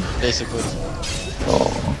to me? Basically.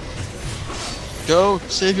 Oh. Go,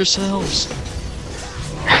 save yourselves.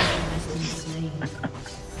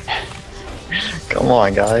 Come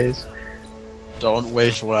on, guys. Don't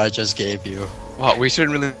waste what I just gave you. Well, we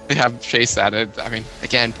shouldn't really have chased that. I mean,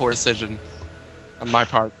 again, poor decision on my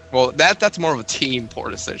part. Well, that's more of a team poor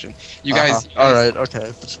decision. You guys. Alright,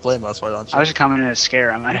 okay. Just blame us, why don't you? I was just coming in to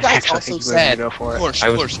scare him. I You didn't guys actually also think you were going said, to go for it. Push, I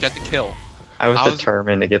was- push, get the kill. I was I was-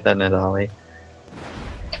 determined to get that Nidali.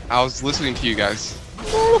 I was listening to you guys.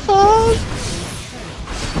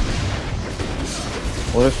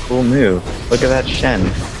 What a cool move. Look at that Shen.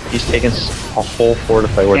 He's taking a whole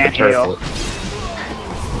fortify with the Can't heal. turret.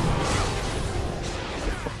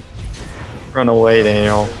 Run away,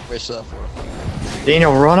 Daniel. Waste that for.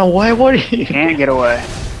 Daniel, run away! What are you? Can't get away.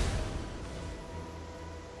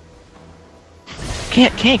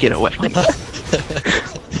 Can't get away.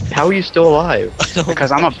 How are you still alive?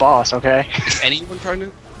 Because I'm a boss, okay? Is anyone trying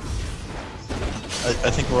to?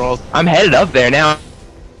 I think we're all. I'm headed up there now.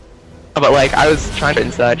 But like, I was trying to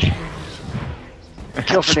and such.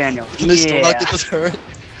 Kill for Daniel. Can they still not Yeah. get the turret?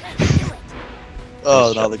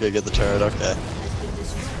 Oh, now they're gonna get the turret, okay.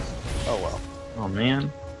 Oh well. Oh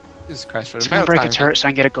man. Jesus Christ, for I'm the gonna amount break of a time. turret so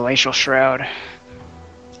I can get a glacial shroud.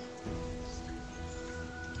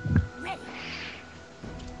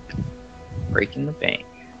 Breaking the bank.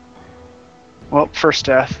 Well, first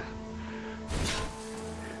death.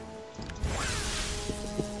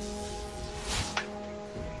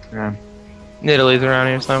 Yeah. Nidalee around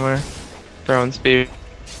here somewhere. Throwing spears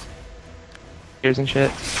and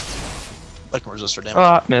shit. I can resist her damage.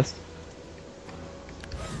 Oh, missed.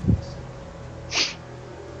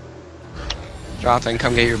 Jonathan,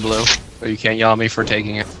 come get your blue. Or you can't yell at me for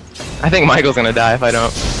taking it. I think Michael's gonna die if I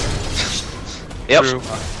don't. Yep. True.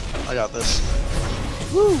 I got this.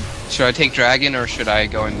 Should I take dragon or should I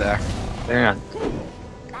go in there? They're not.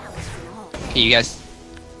 Can you guys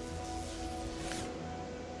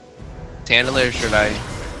handle it or should I?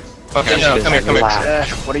 Okay, No, This come here, come here. lag.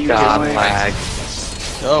 What are you God doing? lag.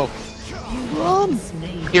 Go.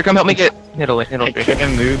 Here, come help me get Nidalee. I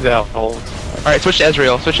can't move that whole. Alright, switch to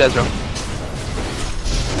Ezreal. Switch to Ezreal.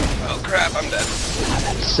 Oh crap, I'm dead.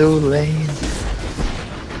 So lame.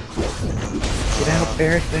 Get out,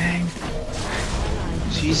 bear thing.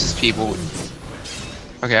 Jesus, people.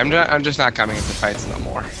 Okay, I'm just not coming into fights no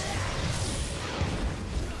more.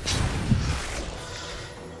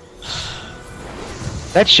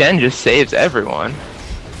 That Shen just saves everyone.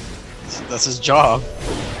 That's his job.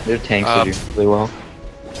 Their tanks will do really well.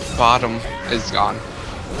 Bottom is gone.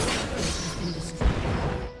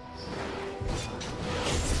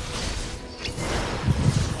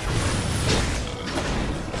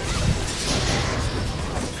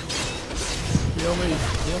 Heal me.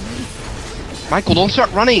 Heal me. Michael, don't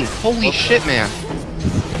start running! Holy shit, man!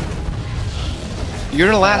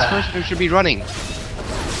 You're the last person who should be running. You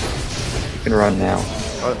can run now.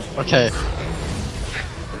 Okay.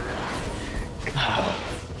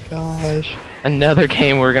 Gosh. Another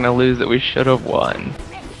game we're gonna lose that we should have won.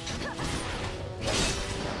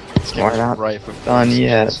 This game We're is not rife with done bugs.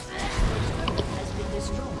 yet.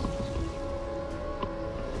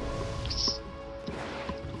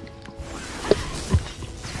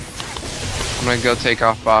 I'm gonna go take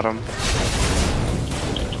off bottom.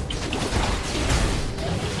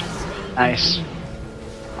 Nice.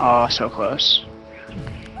 Oh, so close.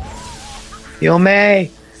 Heal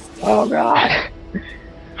me! Oh god.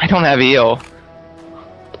 I don't have eel.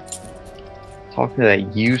 Talk to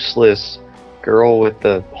that useless girl with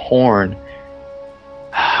the horn.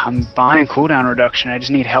 I'm buying cooldown reduction. I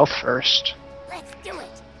just need health first. Let's do it.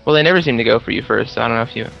 Well, they never seem to go for you first, so I don't know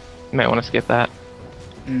if you might want to skip that.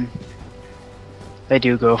 They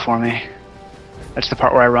do go for me. That's the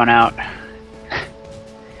part where I run out.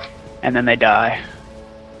 And then they die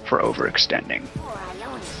for overextending. Or I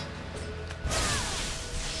own it.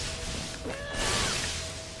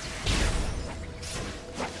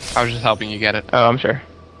 I was just helping you get it. Oh, I'm sure.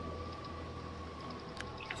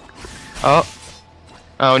 Oh.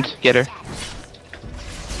 Owned. Get her.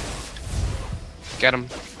 Get him.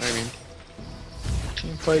 I mean,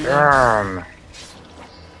 Team fight.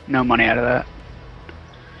 No money out of that.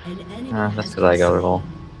 That's because I got it all.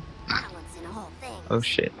 Balancing the whole thing. Oh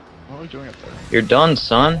shit. What are we doing up there? You're done,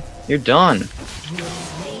 son. You're done.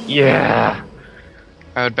 Yeah.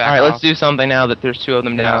 I would back Alright, off. let's do something now that there's two of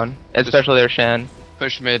them Yeah. down. Especially their Shen.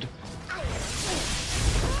 Push mid.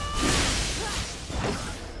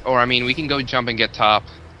 Or I mean, we can go jump and get top.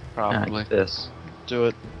 Probably. Like this. Do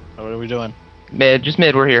it. What are we doing? Mid, just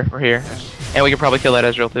mid, we're here, we're here. And we can probably kill that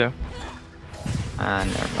Ezreal too.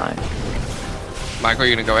 Never mind. Michael,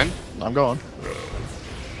 you gonna go in? I'm going.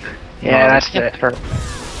 Yeah, No, that's we it. can't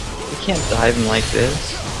We can't dive him like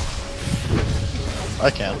this. I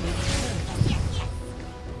can.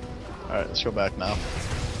 Alright, let's go back now.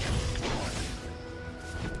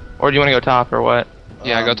 Or do you want to go top or what?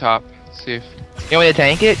 Yeah, go Um, top. See if. You want me to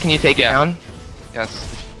tank it? Can you take it Yeah. down? Yes.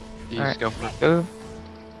 You Alright. just go for it. Go.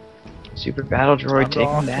 Super Battle Droid, I'm take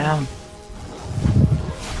off. him down.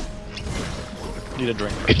 Need a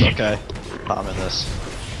drink first, okay. I'm in this.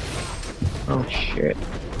 Oh shit.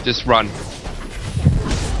 Just run.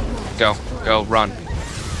 Go. Go. Run.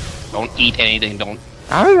 Don't eat anything. Don't.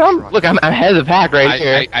 Look, I'm ahead of the pack right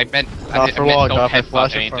here. I meant. Not for meant long, don't got my headbutt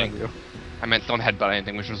flash in front of anything. you. I meant don't headbutt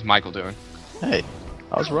anything, which was Michael doing. Hey,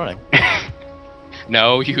 I was running.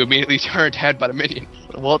 No, you immediately turned headbutt a minion.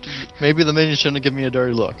 Well, maybe the minion shouldn't have given me a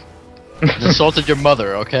dirty look. You insulted your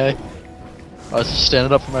mother, okay? I was just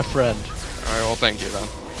standing up for my friend. Alright, well, thank you then.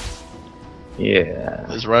 Yeah.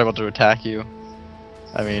 He's right about to attack you.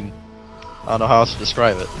 I mean, I don't know how else to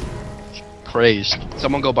describe it. Crazed.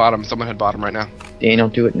 Someone go bottom. Someone head bottom right now. Daniel,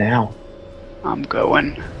 do it now. I'm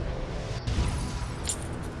going.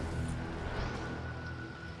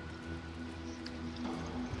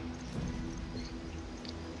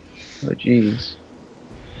 Oh jeez.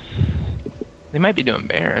 They might be doing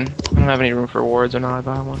Baron. I don't have any room for wards or not. I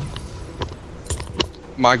buy one.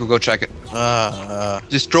 Michael, go check it.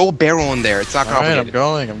 Just throw a barrel in there. It's not Alright,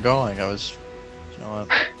 complicated. I'm going. I was... You know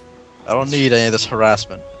what? I don't need any of this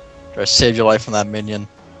harassment. I saved your life from that minion.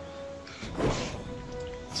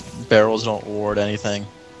 Barrels don't ward anything.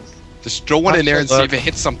 Just throw one in there and see if it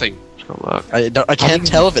hits something. a look. I can't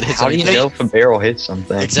tell if it hits How do you anything. know if a barrel hits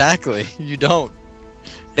something? Exactly. You don't.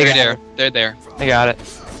 They They're got there. it. They're there. I got it.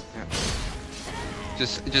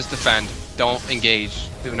 Just defend. Don't engage.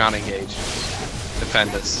 Do not engage.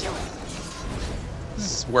 Defend us.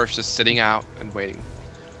 It's worth just sitting out and waiting.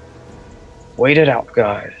 Wait it out,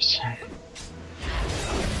 guys.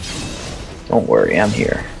 Don't worry, I'm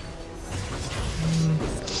here.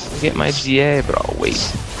 Get my GA, but I'll wait.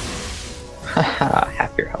 Haha,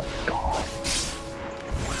 half your health gone.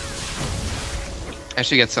 I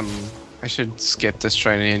should get some. I should skip this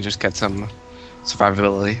training and just get some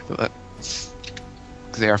survivability, but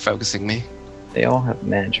because they are focusing me. They all have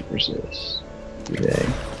magic resist. Do they?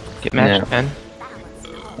 Get magic No. pen.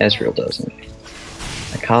 Ezreal doesn't.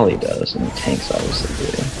 Akali does, and the tanks obviously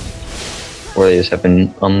do. Or they just have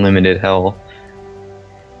an unlimited health.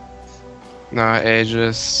 No,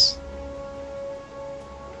 Aegis,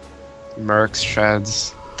 Mercs,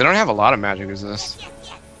 Shreds. They don't have a lot of magic resist.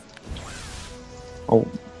 Oh,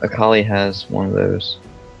 Akali has one of those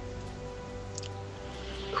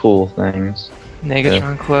cool things.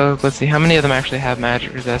 Negatron Cloak. Let's see, how many of them actually have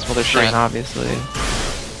magic resist? Well, they're Three. Shen, obviously.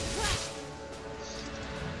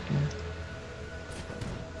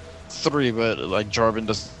 Three, but like Jarvan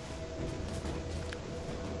doesn't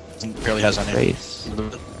barely has any. Race.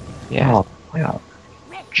 Yeah. Oh, wow.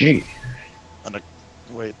 Gee.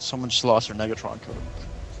 Wait, someone just lost their Negatron code.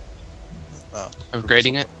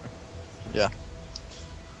 Upgrading it.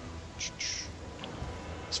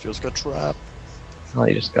 This feels good trap.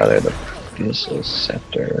 Akali just got out of Missile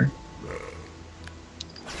Scepter.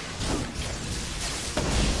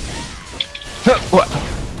 What?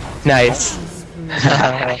 Nice.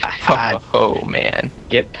 Oh man.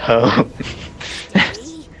 Get poked.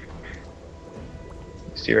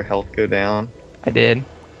 See your health go down. I did.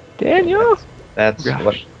 Daniel. That's Gosh.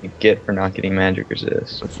 what you get for not getting magic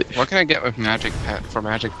resist. Let's see. What can I get with magic pen for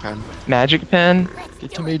magic pen? Magic pen.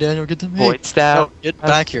 Get to me, Daniel. Get to me. Void staff. No, get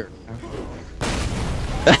back here.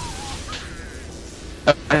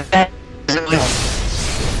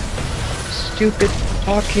 Stupid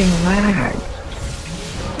fucking lag.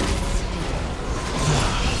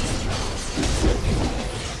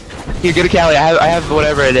 Here, go to Callie. I have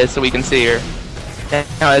whatever it is, so we can see her.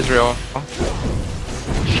 Now Israel.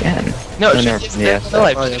 Shen. No, Oh, she's no, just yes, no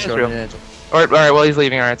life. Oh, yeah, She's go Israel. ahead. Alright, well he's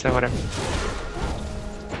leaving. Alright, so whatever.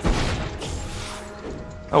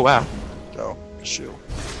 Oh wow. Go. Shoot.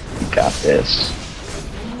 You got this.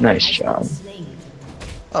 Nice job.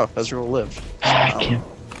 Oh, Ezreal lived. I can't.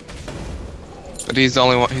 But he's the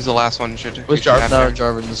only one. He's the last one. Should Was Jarvan No,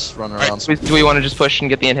 Jarvan's running around. Do we want to just push and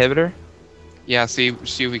get the inhibitor? Yeah. See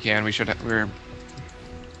if we can. We should.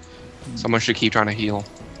 Someone should keep trying to heal.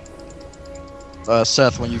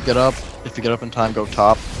 Seth, when you get up, if you get up in time, go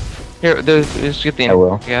top. Here, just get the I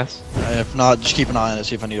will. inhibitor, I guess. If not, just keep an eye on it,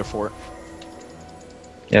 see if I need a fort.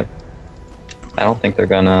 Yep. I don't think they're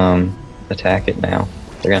gonna attack it now.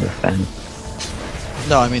 They're gonna defend.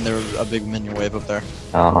 No, I mean, there's a big minion wave up there.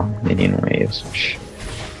 Oh, minion waves. Shh.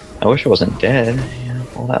 I wish I wasn't dead. Yeah,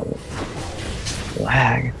 all that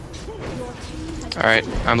lag. All right,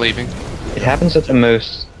 I'm leaving. It happens at the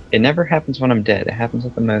most. It never happens when I'm dead. It happens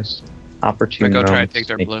at the most opportune Go try to moments take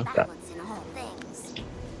their make blue. that. Balance in all things.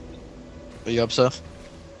 Are you up, Seth?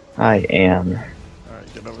 I am.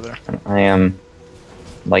 Alright, get over there. And I am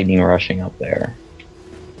lightning rushing up there.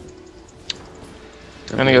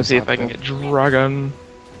 I'm gonna go see if I can get Dragon.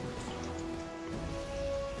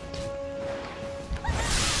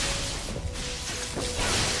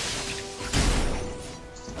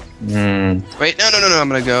 Hmm. Wait, no. I'm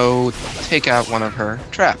gonna go take out one of her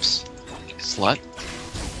traps. Slut.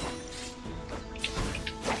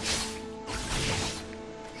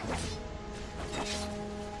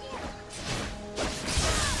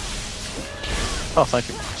 Oh, thank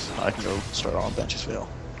you. I can go start on Bench's Veil.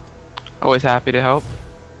 Always happy to help.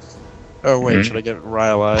 Oh, wait, Mhm. should I get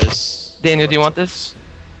Rylai's Daniel, do you want this?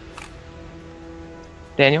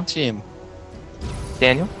 Daniel? team?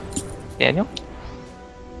 Daniel? Daniel?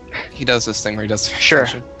 He does this thing where he does. Sure.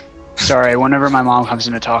 Sorry, whenever my mom comes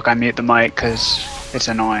in to talk, I mute the mic because it's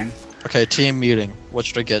annoying. Okay, team meeting. What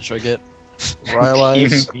should I get? Should I get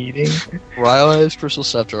Rylai's, Meeting? Rylai's Crystal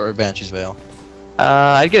Scepter or Banshee's Veil?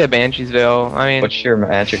 I'd get a Banshee's Veil. I mean, What's your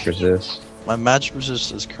magic resist? My magic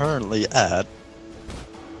resist is currently at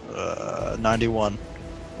 91.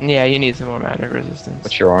 yeah, you need some more magic resistance.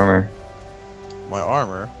 What's your armor? My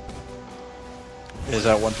armor is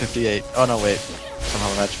at 158. Oh no, wait. Somehow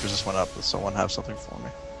my magic resist went up. Does someone have something for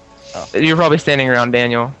me? You're probably standing around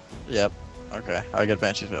Daniel. Yep. Okay, I get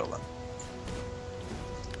Banshee's Veil then.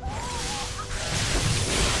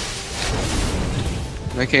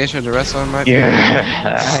 Vacation, the rest of them might.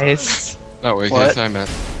 Nice. No, wait, What? that's what I meant.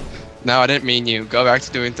 No, I didn't mean you. Go back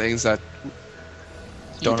to doing things that you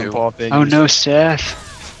Don't do. involve babies. Oh no, Seth.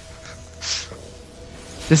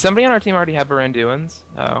 Does somebody on our team already have Randuins?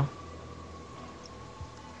 Oh.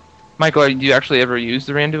 Michael, do you actually ever use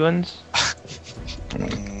the Randuins?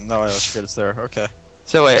 No, I forget it's there. Okay.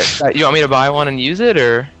 So wait, you want me to buy one and use it,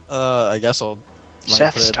 or I guess I'll.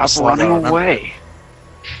 Seth, put it in stop the slot. I don't running remember. away.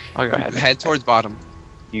 I'll go ahead. Head towards bottom.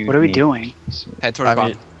 What are we doing? Head towards I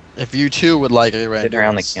bottom. mean, if you two would like a Sit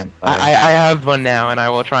around the Randuins, campfire. I have one now, and I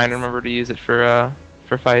will try and remember to use it for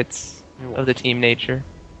fights of the team nature,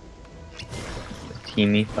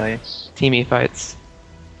 Teamy fights. teamy fights.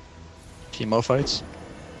 chemo fights.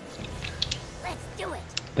 Let's do it.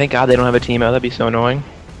 Thank God they don't have a teamo. That'd be so annoying.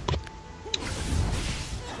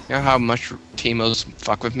 You know how much Teemos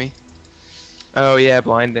fuck with me? Oh yeah,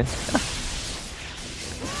 blinding.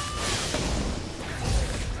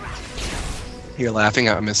 You're laughing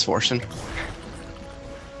at misfortune.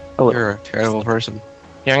 Oh, You're a terrible person.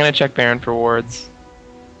 yeah, I'm gonna check Baron for wards.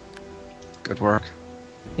 Good work.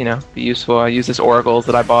 You know, be useful. I use this oracles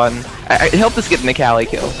that I bought, and it helped us get the Cali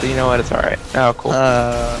kill. So you know what? It's all right. Oh, cool.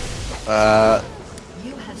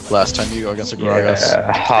 Last time you go against a Gragas.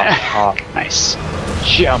 Yeah, ha ha. Nice.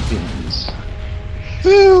 Champions.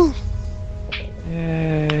 Woo!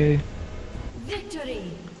 Yay. Victory.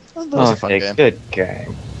 That was a fun Okay, game. good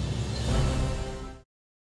game.